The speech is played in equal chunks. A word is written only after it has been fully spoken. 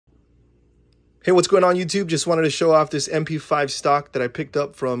Hey, what's going on YouTube? Just wanted to show off this MP5 stock that I picked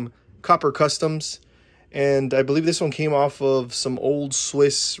up from Copper Customs. And I believe this one came off of some old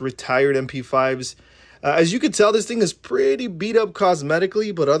Swiss retired MP5s. As you can tell, this thing is pretty beat up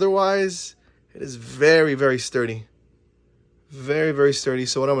cosmetically, but otherwise it is very, very sturdy. Very, very sturdy.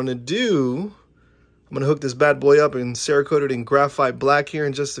 So what I'm going to do, I'm going to hook this bad boy up and Cerakote it in graphite black here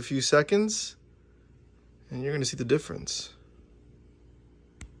in just a few seconds. And you're going to see the difference.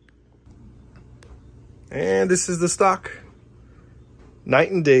 And this is the stock.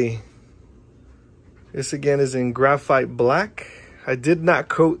 Night and day. This again is in graphite black. I did not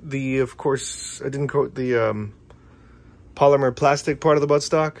coat the, of course, I didn't coat the polymer plastic part of the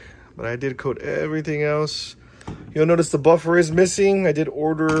buttstock, but I did coat everything else. You'll notice the buffer is missing. I did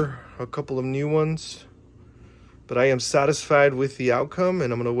order a couple of new ones, but I am satisfied with the outcome,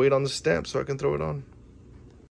 and I'm gonna wait on the stamp so I can throw it on.